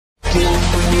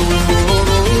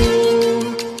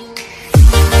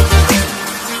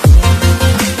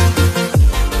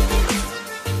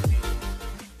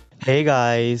Hey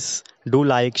guys, do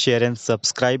like, share, and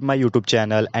subscribe my YouTube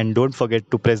channel, and don't forget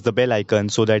to press the bell icon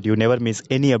so that you never miss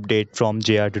any update from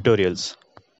JR Tutorials.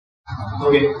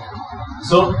 Okay,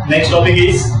 so next topic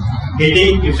is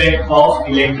heating effect of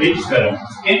electric current.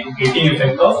 Okay, heating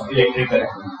effect of electric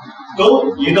current. तो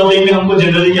ये topic में हमको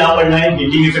generally क्या पढ़ना है,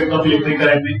 heating effect of electric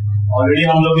current में already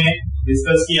हम लोग ने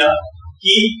डिस्कस किया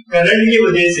कि करंट की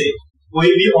वजह से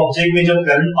कोई भी ऑब्जेक्ट में जब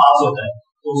करंट पास होता है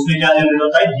तो उसमें क्या जनरेट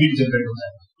होता है, हीट जनरेट होता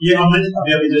है। ये हमने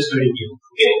अभी अभी जस्ट स्टडी किया।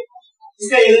 ओके,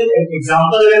 इसका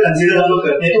एग्जांपल अगर कंसीडर हम लोग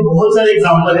करते हैं तो बहुत सारे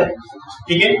एग्जांपल है।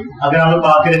 ठीक है, अगर हम लोग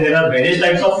बात करें there are various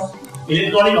types of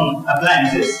electronic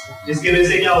appliances जिसके वजह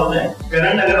से क्या होता है,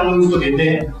 करंट अगर हम उसको देते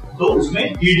हैं तो उसमें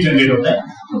हीट जनरेट होता है।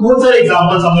 तो बहुत सारे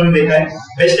एग्जांपल्स हम लोगों ने देखा है।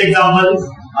 बेस्ट एग्जांपल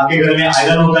आपके घर में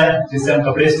आयरन होता है जिससे हम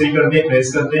कपड़े इस्त्री करते हैं,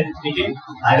 प्रेस करते हैं। ठीक है,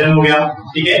 आयरन हो गया।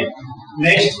 ठीक है,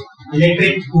 नेक्स्ट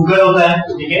इलेक्ट्रिक कुकर होता है।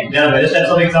 ठीक है, there are various types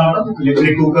of example,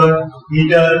 electric cooker,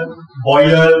 heater,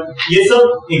 boiler, ये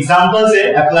सब एग्जांपल्स है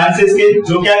अप्लायंसेस के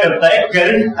जो क्या करता है,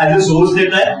 करंट एज ए सोर्स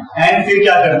देता है एंड फिर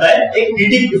क्या करता है, एक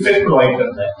हीटिंग इफेक्ट प्रोवाइड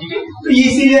करता है। ठीक है, तो ये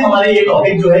इसीलिए हमारे ये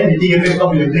टॉपिक जो है heating effect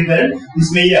of electric current,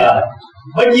 इसमें ये आ रहा है।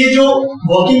 बट ये जो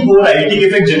वर्किंग हो रहा है, हीटिंग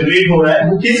इफेक्ट जनरेट हो रहा है,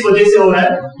 वो किस वजह से हो रहा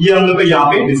है, ये हम लोग को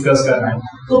यहाँ पे डिस्कस करना है।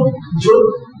 तो जो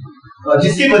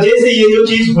जिसकी वजह से ये जो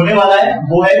चीज होने वाला है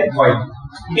वो है कॉइल।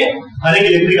 ठीक है, हर एक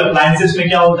इलेक्ट्रिक अप्लायंसेस में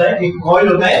क्या होता है, एक कॉइल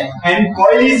होता है and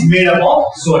coil is made up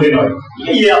of solenoid. ठीक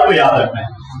है, ये आपको याद रखना है।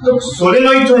 तो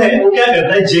सोलेनॉइड जो है वो क्या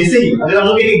करता है, जैसे ही अगर हम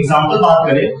लोग एक एग्जांपल बात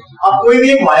करें, आप कोई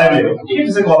भी एक वायर ले लो। ठीक है,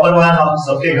 जैसे कॉपर वायर हम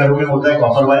सबके घरों में होता है,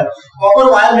 कॉपर वायर।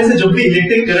 कॉपर वायर में से जब भी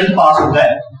इलेक्ट्रिक करंट पास होता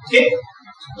है, ठीक है,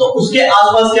 तो उसके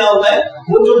आसपास क्या होता है,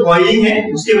 वो जो कॉइलिंग है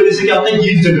उसकी वजह से क्या होता है,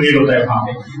 हीट जनरेट होता है वहां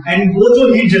पे। एंड वो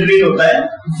जो हीट जनरेट होता है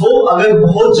वो अगर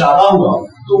बहुत ज्यादा हुआ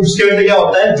तो उसके वजह से क्या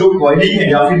होता है, जो कॉइलिंग है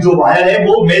या फिर जो वायर है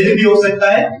वो मेल्ट भी हो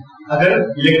सकता है। अगर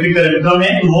इलेक्ट्रिक करंट कम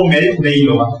है तो वो मेल्ट नहीं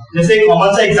होगा। जैसे एक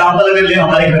कॉमन सा एग्जांपल अगर ले,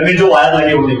 हमारे घर में जो वायर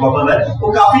लगे होते हैं कॉपर वायर,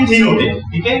 वो काफी थिन होते हैं।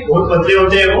 ठीक है, बहुत पतले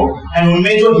होते हैं वो, एंड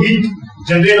उनमें जो हीट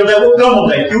जनरेट होता है वो कम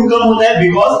होता है। क्यों कम होता है,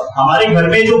 बिकॉज हमारे घर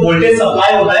में जो वोल्टेज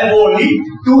सप्लाई होता है वो ओनली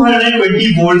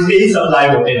 220 वोल्ट से ही सप्लाई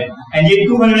होते हैं, एंड ये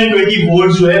 220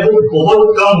 वोल्ट जो है वो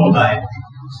बहुत कम होता है।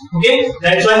 ओके,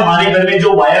 दैट्स व्हाई हमारे घर में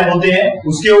जो वायर होते हैं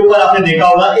उसके ऊपर आपने देखा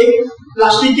होगा एक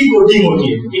प्लास्टिक की कोटिंग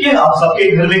होती है। ठीक है, आप सबके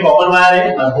घर में कॉपर वायर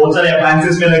है, बहुत सारे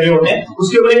अप्लायंसेस में लगे होते हैं,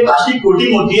 उसके ऊपर एक प्लास्टिक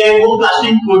कोटिंग होती है। वो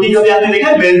प्लास्टिक कोटिंग कभी आपने देखा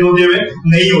है मेल्ट होते हुए?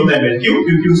 नहीं होता है मेल्ट। क्यों?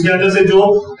 क्योंकि उसके अंदर से जो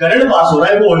करंट पास हो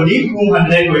रहा है वो ओनली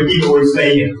 220 वोल्ट का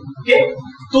ही है। ओके,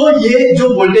 तो ये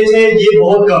जो वोल्टेज है ये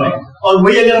बहुत कम है। और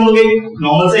वही अगर हम लोग एक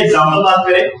नॉर्मल से एग्जाम्पल बात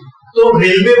करें तो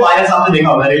रेलवे वायर्स आपने देखा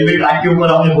होगा, रेलवे ट्रैक के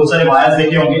ऊपर आपने बहुत सारे वायर्स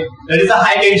देखे होंगे, that is a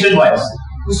high tension wires.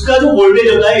 उसका जो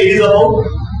वोल्टेज होता है it is about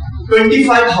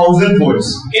 25,000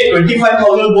 volts. Okay,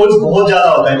 25,000 volts बहुत ज्यादा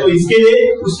होता है। तो इसके लिए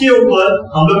उसके ऊपर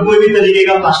हम लोग कोई भी तरीके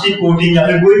का प्लास्टिक कोटिंग या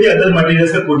फिर कोई भी अदर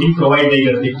मटेरियल्स का कोटिंग प्रोवाइड नहीं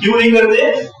करते। क्यों नहीं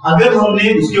करते? अगर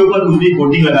हमने उसके ऊपर कुछ भी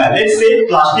कोटिंग लगाया, लेट्स से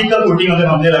प्लास्टिक का कोटिंग अगर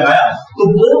हमने लगाया,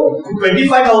 तो वो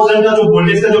 25,000 का जो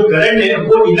वोल्टेज का जो करंट है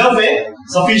वो इनफ है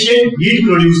सफिशिएंट हीट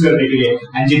प्रोड्यूस करने के लिए।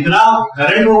 एंड जितना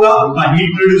करंट होगा उतना हीट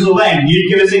प्रोड्यूस होगा, एंड हीट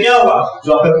की वजह से क्या होगा,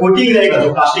 जो आपका कोटिंग रहेगा,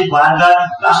 जो प्लास्टिक वायर का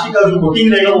प्लास्टिक का जो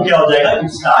कोटिंग रहेगा वो क्या हो जाएगा, इट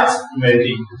स्टार्ट्स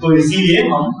मेल्टिंग। तो इसीलिए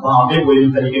हम वहां पे कोई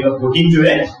भी तरीके का कोटिंग जो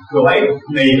है प्रोवाइड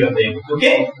नहीं करते हैं।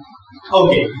 ओके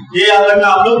ओके, ये याद रखना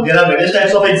आप लोग। There are various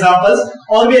types of examples,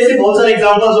 और भी ऐसे बहुत सारे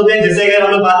एग्जांपल्स होते हैं। जैसे अगर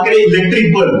हम लोग बात करें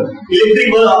इलेक्ट्रिक बल्ब,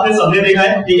 इलेक्ट्रिक बल्ब आपने सबने देखा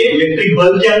है। ठीक है, इलेक्ट्रिक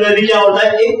बल्ब के अंदर भी क्या होता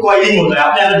है, एक कॉइलिंग होता है।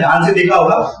 आपने अगर ध्यान से देखा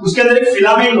होगा, उसके अंदर एक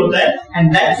फिलामेंट होता है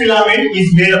and that filament is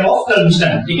made up of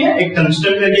tungsten. ठीक है, एक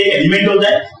टंगस्टन करके एक एलिमेंट होता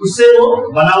है, उससे वो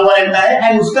बना हुआ रहता है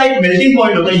एंड उसका एक मेल्टिंग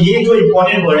पॉइंट होता है। ये जो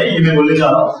इंपॉर्टेंट वर्ड है ये मैं बोलने जा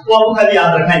रहा हूं, वो आपको खाली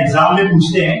याद रखना है। एग्जाम में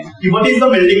पूछते हैं कि what is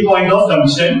the melting point of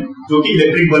tungsten, जो कि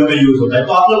इलेक्ट्रिक बल्ब में यूज होता है।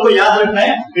 तो आप लोग को याद रखना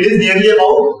है, it is nearly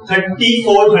about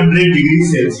 3400 degree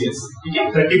Celsius. ठीक है,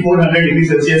 3400 डिग्री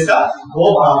सेल्सियस का वो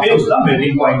वहां पे उसका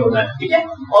मेल्टिंग पॉइंट होता है। ठीक है,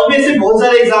 और भी ऐसे बहुत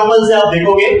सारे एग्जांपल्स है आप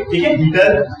देखोगे। ठीक है,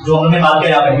 हीटर जो हमने बात किया,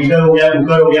 यहाँ पे हीटर हो गया,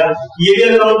 कुकर हो गया, ये भी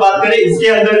अगर हम लोग बात करें, इसके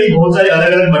अंदर भी बहुत सारे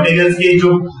अलग अलग मटेरियल्स के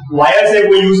जो वायर्स है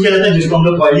वो यूज किया जाता है, जिसको हम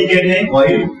लोग कॉइलिंग कहते हैं।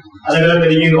 कॉइल अलग अलग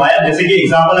तरीके के वायर, जैसे कि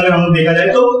एग्जाम्पल अगर हम लोग देखा जाए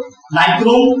तो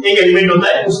नाइक्रोम एक एलिमेंट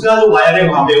होता है, उसका जो वायर है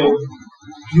वहां पे वो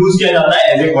यूज किया जाता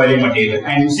है as a coiling material,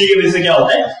 and उसी की वजह से क्या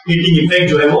होता है, हीटिंग इफेक्ट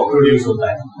जो है वो प्रोड्यूस होता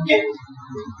है। ओके,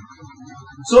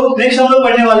 सो नेक्स्ट हम लोग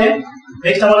पढ़ने वाले हैं,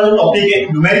 नेक्स्ट हमारा जो टॉपिक है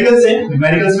न्यूमेरिकल्स है।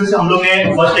 न्यूमेरिकल्स में से हम लोग ने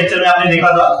फर्स्ट लेक्चर में आपने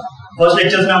देखा था, फर्स्ट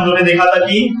लेक्चर में हम लोग ने देखा था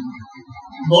कि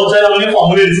बहुत सारे हम लोग ने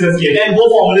फॉर्मूले डिस्कस किए थे, वो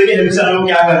फॉर्मूले के हेल्प से हम लोग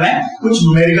क्या करना है, कुछ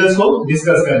न्यूमेरिकल्स को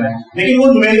डिस्कस करना है। लेकिन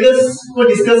वो न्यूमेरिकल्स को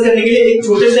डिस्कस करने के लिए एक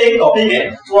छोटे से एक टॉपिक है,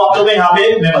 वो आप लोग यहाँ पे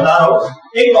मैं बता रहा हूँ।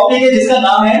 एक टॉपिक है जिसका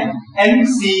नाम है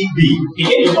MCB। ठीक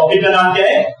है, ये टॉपिक का नाम क्या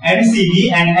है, MCB,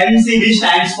 and MCB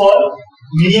stands for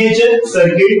miniature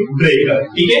circuit breaker.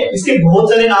 ठीक है, इसके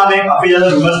बहुत सारे नाम है, काफी ज्यादा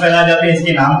रूमर्स फैलाए जाते हैं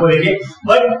इसके नाम को लेके,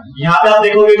 बट यहाँ पे आप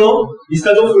देखोगे तो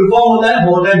इसका जो फुल फॉर्म होता है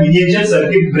वो होता है मिनिएचर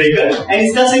सर्किट ब्रेकर, एंड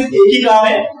इसका सिर्फ एक ही काम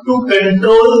है, to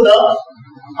control the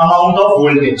amount of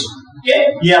voltage. ठीक है,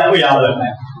 ये आपको याद रखना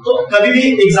है। तो कभी भी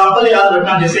एग्जांपल याद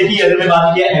रखना, जैसे कि अगर मैं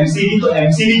बात किया एमसीबी, तो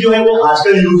एमसीबी जो है वो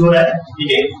आजकल यूज हो रहा है।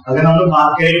 ठीक है, अगर हम लोग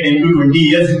बात करें 10 to 20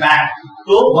 इयर्स बैक,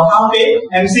 तो वहां पे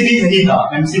एमसीबी नहीं था,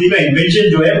 एमसीबी का इन्वेंशन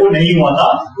जो है वो नहीं हुआ था,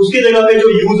 उसके जगह पे जो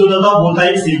यूज होता था वो था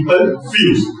एक सिंपल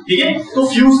फ्यूज। ठीक है, तो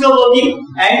फ्यूज का working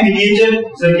and miniature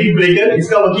circuit breaker,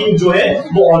 इसका वर्किंग जो है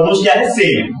वो ऑलमोस्ट क्या है,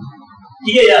 सेम है।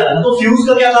 ठीक है यार, तो फ्यूज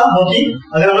का क्या था वर्किंग,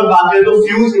 अगर हम लोग बात करें तो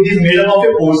fuse it is made up of A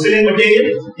porcelain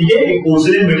material. ठीक है, एक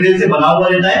पोर्सिलेन मटेरियल से बना हुआ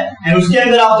रहता है, एंड उसके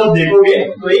अंदर आप जब देखोगे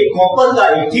तो एक कॉपर का,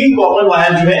 एक थिन कॉपर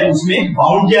वायर जो है उसमें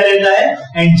बाउंड किया रहता है,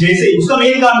 एंड जैसे उसका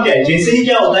मेन काम क्या है, जैसे ही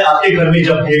क्या होता है आपके घर में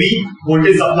जब हेवी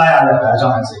वोल्टेज सप्लाई आ जाता है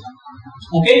अचानक से,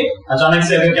 ओके, अचानक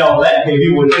से अगर क्या होता है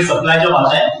हेवी वोल्टेज सप्लाई जब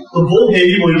आता है, तो वो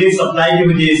हेवी वोल्टेज सप्लाई की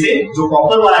वजह से जो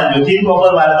कॉपर वायर, जो थिन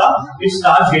कॉपर वायर था, it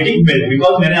starts getting melt,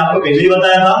 because मैंने आपको पहले ही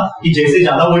बताया था कि जैसे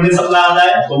ज्यादा वोल्टेज सप्लाई आता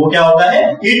है तो वो क्या होता है,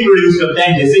 हीट प्रोड्यूस करता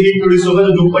है, जैसे हीट प्रोड्यूस होगा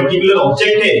तो जो पर्टिकुलर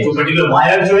ऑब्जेक्ट है, जो पर्टिकुलर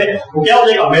वायर जो है वो क्या हो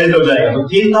जाएगा, मेल्ट हो जाएगा। तो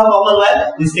थिन था कॉपर वायर,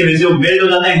 जिसके वजह से वो मेल्ट हो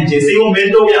जाता है, जैसे ही वो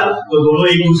मेल्ट हो गया तो दोनों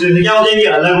एक दूसरे से क्या हो जाएंगे,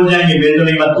 अलग हो जाएंगे, मेल्ट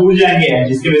होने के बाद टूट जाएंगे,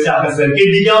 जिसकी वजह से आपका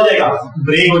सर्किट भी क्या हो जाएगा,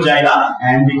 ब्रेक हो जाएगा,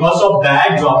 एंड बिकॉज ऑफ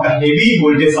दैट जो आपका हेवी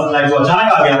वोल्टेज सप्लाई जो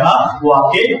अचानक आ गया था वो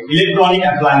आपके इलेक्ट्रॉनिक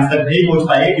अप्लायंस तक नहीं पहुंच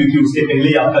पाएगा, क्योंकि उसके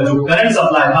पहले आपका जो करंट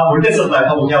सप्लाई था, वोल्टेज सप्लाई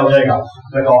था, वो क्या हो जाएगा,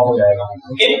 कट ऑफ हो जाएगा।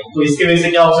 ओके, तो इसके वजह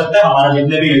से क्या हो सकता है, हमारा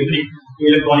जितने भी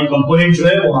इलेक्ट्रॉनिक कंपोनेंट जो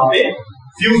है वहां पे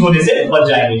फ्यूज होने से बच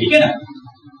जाएंगे। ठीक है ना,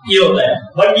 ये होता है,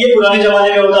 बट ये पुराने जमाने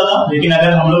में होता था, लेकिन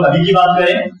अगर हम लोग अभी की बात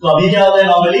करें तो अभी क्या होता है,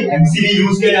 नॉर्मली एमसीबी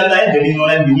यूज किया जाता है, that is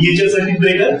known as miniature circuit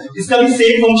breaker. इसका भी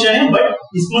सेम फंक्शन है, बट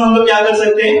इसमें हम लोग क्या कर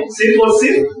सकते हैं, सिर्फ और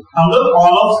सिर्फ हम लोग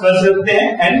ऑन ऑफ कर सकते हैं,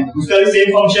 एंड उसका भी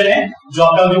सेम फंक्शन है, जो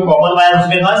आपका जो कॉपर वायर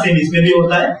उसमें था सेम इसमें भी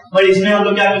होता है, बट इसमें हम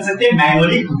लोग क्या कर सकते हैं,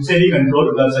 मैनुअली खुद से भी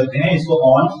कंट्रोल कर सकते हैं, इसको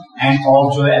ऑन एंड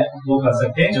ऑफ जो है वो कर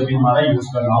सकते हैं जब भी हमारा यूज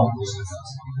करना हो उसके हिसाब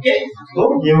से। ओके, तो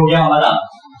ये हो गया हमारा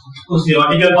उस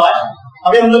थियोरेटिकल पार्ट।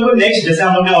 अभी हम लोग को नेक्स्ट, जैसे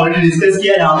हम लोग ने ऑलरेडी डिस्कस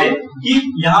किया यहाँ पे, कि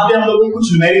यहाँ पे हम लोग को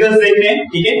कुछ न्यूमेरिकल्स देख रहे हैं।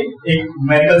 ठीक है, एक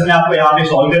न्यूमेरिकल्स में आपको यहाँ पे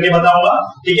सॉल्व करके बताऊंगा।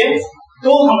 ठीक है,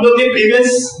 तो हम लोग ने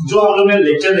प्रीवियस जो हम लोग ने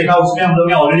लेक्चर देखा उसमें हम लोग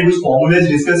ने ऑलरेडी कुछ फॉर्मूलेज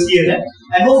डिस्कस किए थे,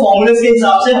 एंड वो फॉर्मूलेज के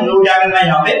हिसाब से हम लोग क्या करना है,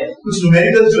 यहाँ पे कुछ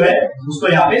न्यूमेरिकल्स जो है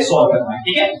उसको यहाँ पे सॉल्व करना है।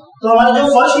 ठीक है, तो हमारा जो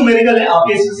फर्स्ट न्यूमेरिकल है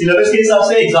आपके सिलेबस के हिसाब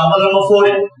से एग्जांपल नंबर 4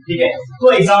 है। ठीक है,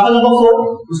 तो एग्जांपल नंबर 4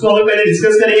 उसको हम लोग पहले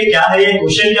डिस्कस करेंगे, क्या है ये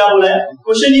क्वेश्चन, क्या बोला है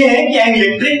क्वेश्चन, ये है कि an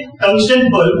electric tungsten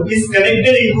bulb is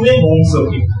connected into A home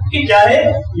circuit. कि क्या है,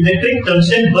 इलेक्ट्रिक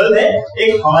टंगस्टन बल्ब है,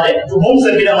 एक हमारे जो होम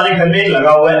सर्किट हमारे घर में एक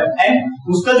लगा हुआ है, एंड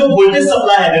उसका जो वोल्टेज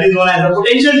सप्लाई है that is known as the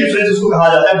potential difference, उसको कहा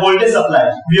जाता है voltage supply.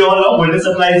 We all know voltage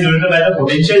supply is denoted by the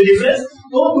potential difference.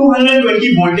 तो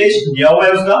 220 वोल्टेज दिया हुआ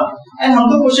है उसका, एंड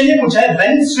हमको क्वेश्चन ये पूछा है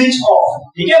व्हेन स्विच ऑफ।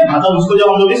 ठीक है, मतलब उसको जब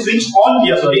हम लोग ने स्विच ऑन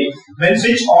किया, sorry when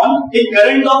switch on A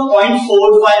current of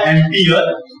 0.45 ampere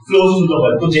flows to the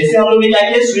bulb. तो जैसे हम लोग ने क्या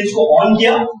किया, स्विच को ऑन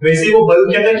किया, वैसे वो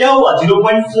बल्ब के अंदर क्या हुआ,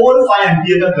 0.45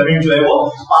 एम्पियर का करंट जो है वो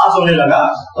पास होने लगा।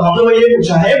 तो हम लोग ये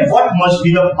पूछा है what must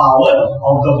be the power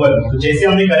of the bulb. तो जैसे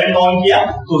हमने करंट ऑन किया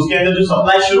तो उसके अंदर जो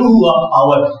सप्लाई शुरू हुआ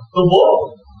पावर, तो वो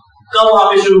कब वहां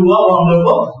पे शुरू हुआ वो हम लोग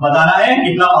को बताना है,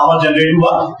 कितना पावर जनरेट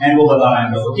हुआ एंड वो बताना है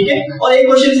हम लोग को। ठीक है, और एक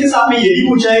क्वेश्चन इसके साथ में ये भी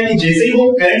पूछा है कि जैसे ही वो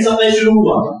करंट सप्लाई शुरू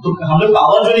हुआ तो हम लोग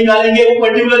पावर जो निकालेंगे वो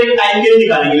पर्टिकुलर एक टाइम के लिए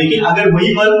निकालेंगे, लेकिन अगर वही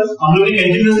बल्ब हम लोग ने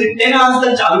कंटिन्यूअसली 10 आवर्स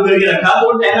तक चालू करके रखा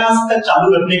तो 10 आवर्स तक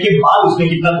चालू रखने के बाद उसमें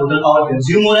कितना टोटल पावर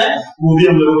कंज्यूम हो रहा है वो भी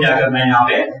हम लोग को क्या करना है, यहाँ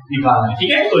पे निकालना है।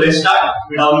 ठीक है, तो let's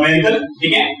start with our numerical.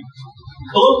 ठीक है,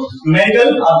 तो न्यूमेरिकल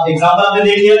एग्जांपल आपने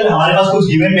देख लिया, तो हमारे पास कुछ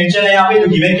गिवन मेंशन है यहाँ पे। तो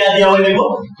गिवन क्या दिया हुआ है, देखो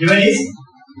गिवन इज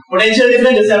पोटेंशियल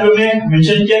डिफरेंस, जैसे हम लोग ने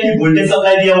मेंशन किया कि वोल्टेज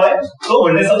सप्लाई दिया हुआ है, तो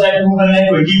वोल्टेज सप्लाई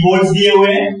 220 वोल्ट्स दिए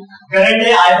हुए हैं, करंट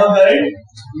है आई का करंट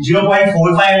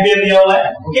 0.45 एम्पियर दिया हुआ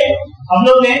है। ओके, हम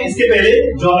लोग ने इसके पहले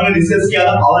जो हमने डिस्कस किया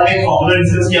था पावर का एक फॉर्मूला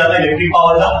डिस्कस किया था, इलेक्ट्रिक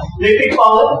पावर का। Electric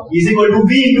power is equal to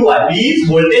V into I, V is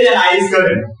voltage and I is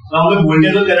current. तो हम लोग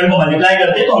वोल्टेज और करंट को मल्टीप्लाई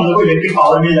करते हैं तो हम लोग को इलेक्ट्रिक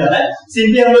पावर मिल जाता है।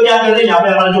 सिंपली हम लोग क्या करते हैं, यहाँ पे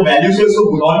हमारा जो वैल्यू है उसको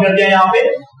पुट ऑन करते हैं, यहाँ पे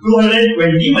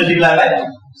 220 मल्टीप्लाई बाय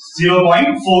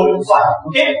 0.45।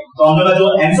 ओके, तो हम लोग का जो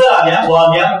आंसर आ गया वो आ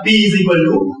गया P is equal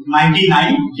to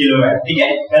 99 kilowatt. ठीक है,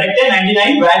 करेक्ट है,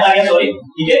 99 वाट आ गया, सॉरी।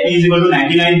 ठीक है, P इज इक्वल टू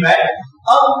 99 वाट।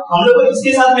 अब हम लोग को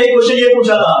इसके साथ में एक क्वेश्चन ये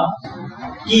पूछा था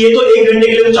कि ये तो 1 घंटे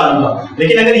के लिए तो चालू था,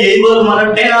 लेकिन अगर यही बल्ब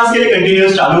हमारा 10 आवर्स के लिए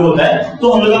कंटिन्यूअस चालू होता है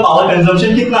तो हम लोग का पावर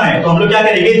कंजम्पशन कितना है, तो हम लोग क्या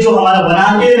करेंगे, जो हमारा बना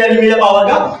के वैल्यू मिला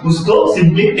पावर का उसको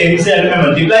सिंपली 10 से अगर मैं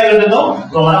मल्टीप्लाई कर देता हूं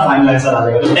तो हमारा फाइनल आंसर आ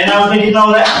जाएगा। तो 10 आवर्स में कितना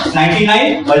हो रहा है,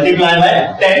 99 multiply by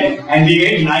 10 and we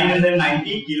get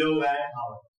 990 kilowatt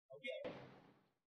hour.